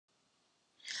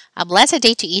A blessed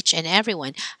day to each and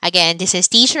everyone. Again, this is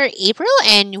Teacher April,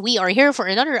 and we are here for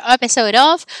another episode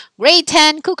of Grade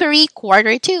 10 Cookery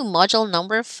Quarter 2, Module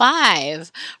number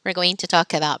 5. We're going to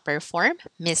talk about perform,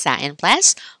 Mise, and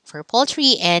place for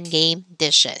poultry and game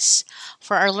dishes.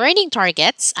 For our learning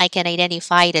targets, I can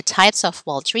identify the types of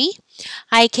poultry.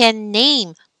 I can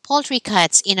name poultry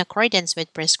cuts in accordance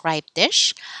with prescribed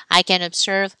dish. I can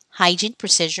observe hygiene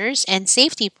procedures and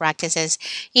safety practices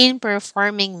in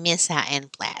performing misa and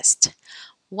blast.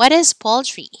 What is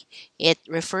poultry? It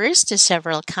refers to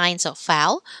several kinds of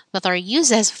fowl that are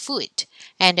used as food,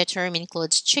 and the term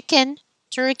includes chicken,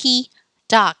 turkey,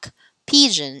 duck,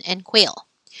 pigeon, and quail.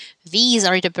 These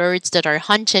are the birds that are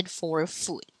hunted for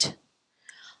food.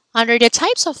 Under the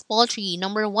types of poultry,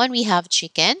 number 1 we have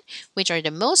chicken, which are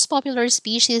the most popular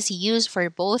species used for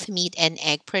both meat and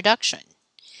egg production.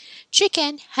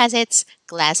 Chicken has its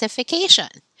classification.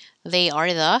 They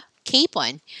are the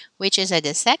capon, which is a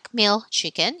desec male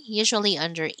chicken, usually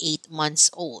under 8 months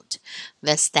old.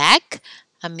 The stag,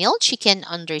 a male chicken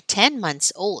under 10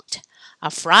 months old.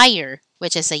 A fryer,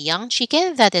 which is a young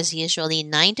chicken that is usually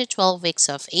 9 to 12 weeks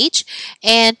of age.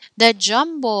 And the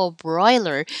jumbo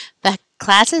broiler, the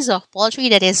classes of poultry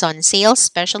that is on sale,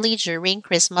 especially during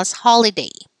Christmas holiday.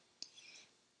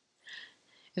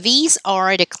 These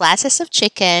are the classes of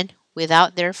chicken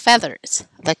without their feathers: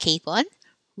 the capon,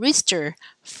 rooster,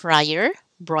 fryer,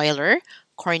 broiler,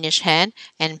 Cornish hen,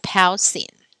 and poucin.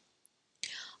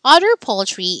 Other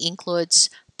poultry includes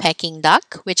Peking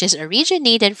duck, which is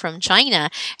originated from China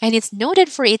and is noted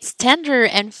for its tender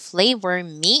and flavor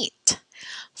meat.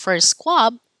 For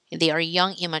squab, they are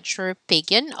young immature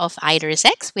pigeon of either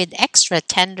sex with extra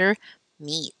tender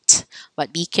meat.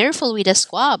 But be careful with the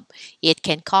squab. It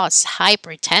can cause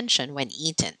hypertension when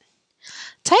eaten.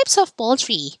 Types of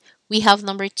poultry. We have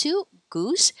number 2,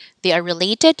 goose. They are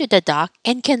related to the duck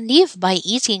and can live by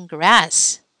eating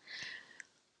grass.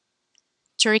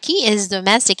 Turkey is a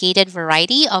domesticated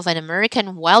variety of an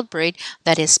American wild bird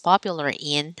that is popular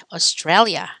in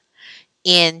Australia.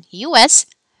 In US,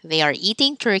 they are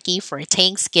eating turkey for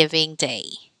Thanksgiving Day.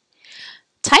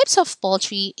 Types of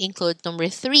poultry include number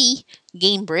 3,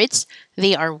 game birds.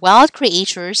 They are wild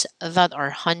creatures that are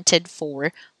hunted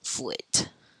for food.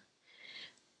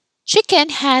 Chicken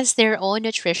has their own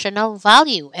nutritional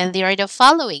value, and they are the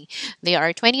following. They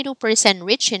are 22%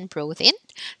 rich in protein,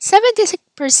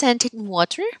 76% in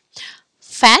water,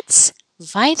 fats,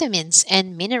 vitamins,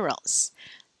 and minerals.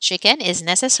 Chicken is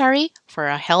necessary for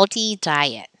a healthy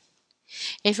diet.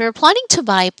 If you're planning to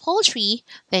buy poultry,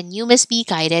 then you must be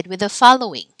guided with the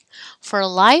following. For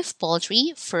live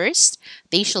poultry, first,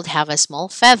 they should have a small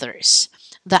feathers.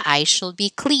 The eyes should be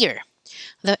clear.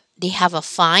 They have a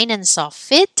fine and soft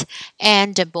fit,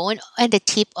 and the bone and the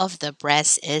tip of the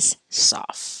breast is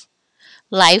soft.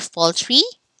 Live poultry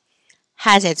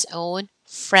has its own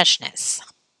freshness.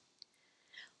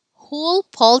 Whole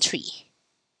poultry.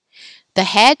 The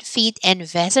head, feet, and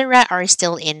viscera are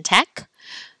still intact,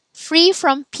 free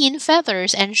from pin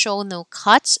feathers, and show no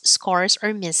cuts, scars,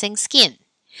 or missing skin.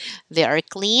 They are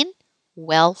clean,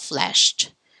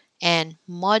 well-fleshed, and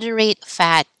moderate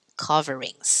fat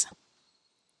coverings.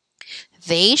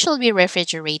 They should be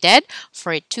refrigerated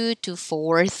for 2 to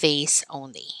 4 days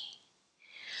only.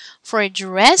 For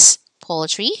dressed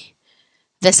poultry,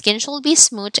 the skin should be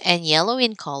smooth and yellow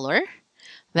in color.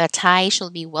 The thigh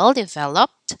should be well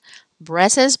developed,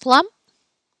 breasts plump,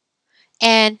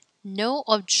 and no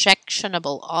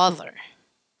objectionable odor.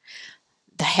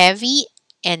 The heavy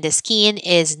and the skin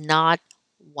is not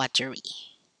watery.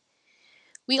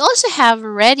 We also have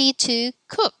ready to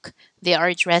cook. They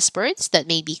are dressed birds that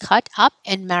may be cut up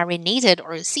and marinated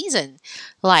or seasoned,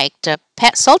 like the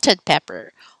salted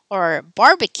pepper or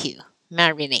barbecue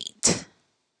marinade.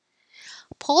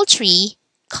 Poultry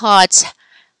cuts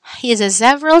is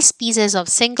several species of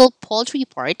single poultry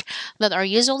part that are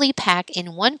usually packed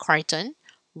in one carton,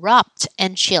 wrapped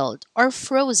and chilled or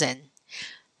frozen.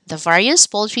 The various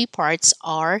poultry parts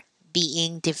are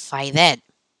being divided.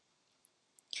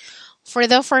 For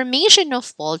the formation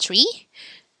of poultry,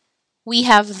 we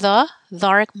have the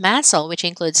dark muscle, which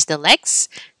includes the legs,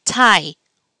 thigh,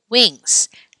 wings,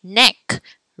 neck,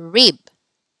 rib,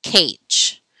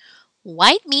 cage.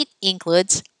 White meat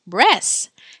includes breast,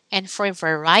 and for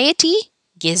variety,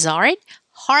 gizzard,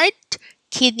 heart,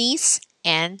 kidneys,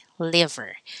 and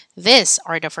liver. These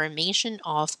are the formation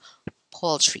of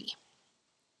poultry.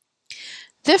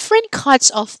 Different cuts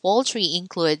of poultry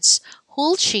includes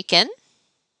whole chicken,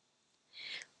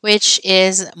 which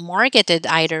is marketed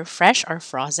either fresh or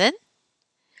frozen.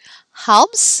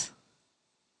 Halves.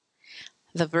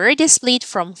 The bird is split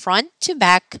from front to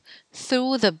back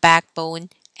through the backbone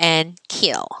and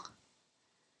kill.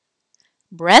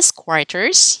 Breast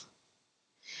quarters.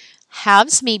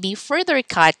 Halves may be further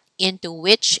cut into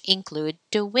which include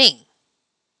the wing.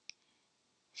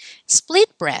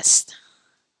 Split breast.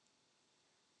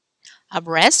 A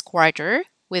breast quarter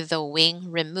with the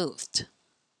wing removed.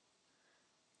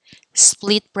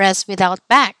 Split breast without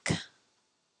back.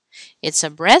 It's a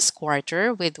breast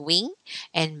quarter with wing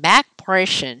and back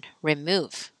portion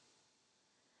removed.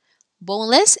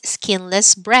 Boneless,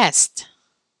 skinless breast.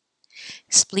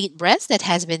 Split breast that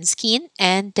has been skinned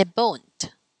and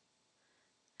deboned.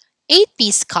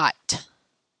 8-piece cut.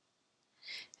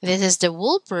 This is the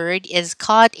wool bird is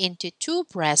cut into 2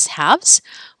 breast halves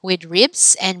with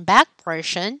ribs and back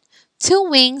portion, 2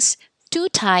 wings, 2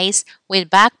 thighs with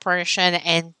back portion,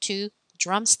 and 2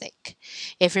 drumstick.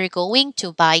 If you're going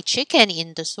to buy chicken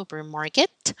in the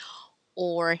supermarket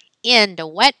or in the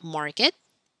wet market,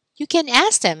 you can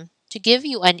ask them to give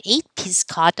you an 8-piece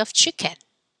cut of chicken.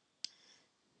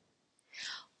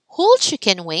 Whole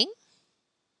chicken wing,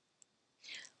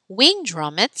 wing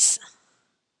drumettes,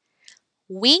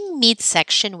 wing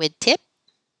midsection with tip,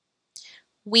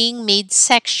 wing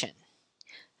midsection.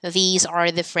 These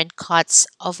are different cuts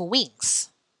of wings.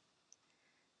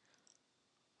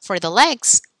 For the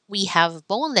legs, we have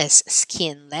boneless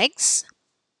skin legs,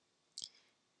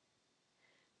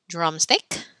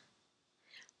 drumstick,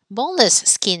 boneless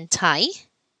skin thigh,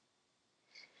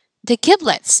 the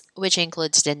giblets, which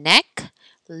includes the neck,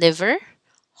 liver,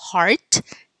 heart,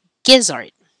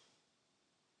 gizzard,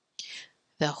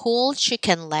 the whole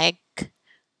chicken leg,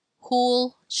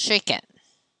 whole chicken.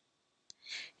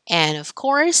 And of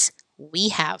course, we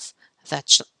have the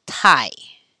thigh.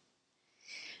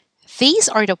 These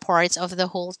are the parts of the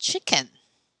whole chicken.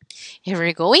 If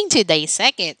we're going to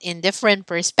dissect it in different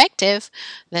perspective,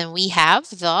 then we have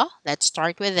let's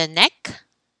start with the neck.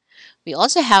 We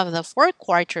also have the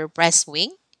 4-quarter breast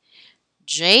wing,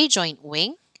 J-joint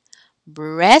wing,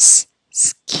 breast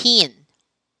skin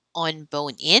on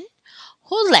bone in,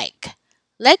 whole leg,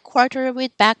 leg quarter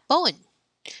with backbone,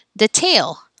 the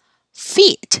tail,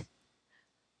 feet,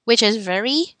 which is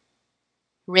very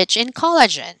rich in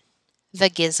collagen, the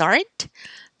gizzard,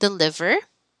 the liver,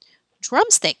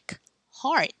 drumstick,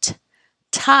 heart,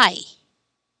 thigh,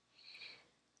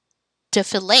 the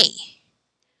fillet,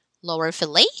 lower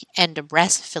fillet, and the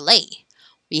breast fillet.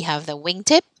 We have the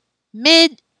wingtip,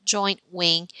 mid-joint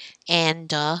wing, and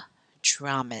the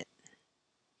drummet.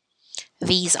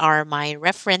 These are my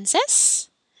references.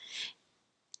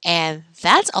 And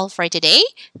that's all for today.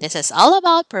 This is all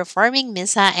about performing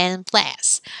Mise and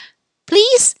Place.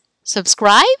 Please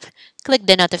subscribe, click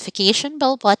the notification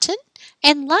bell button,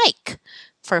 and like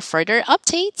for further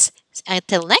updates.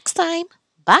 Until next time,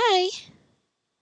 bye!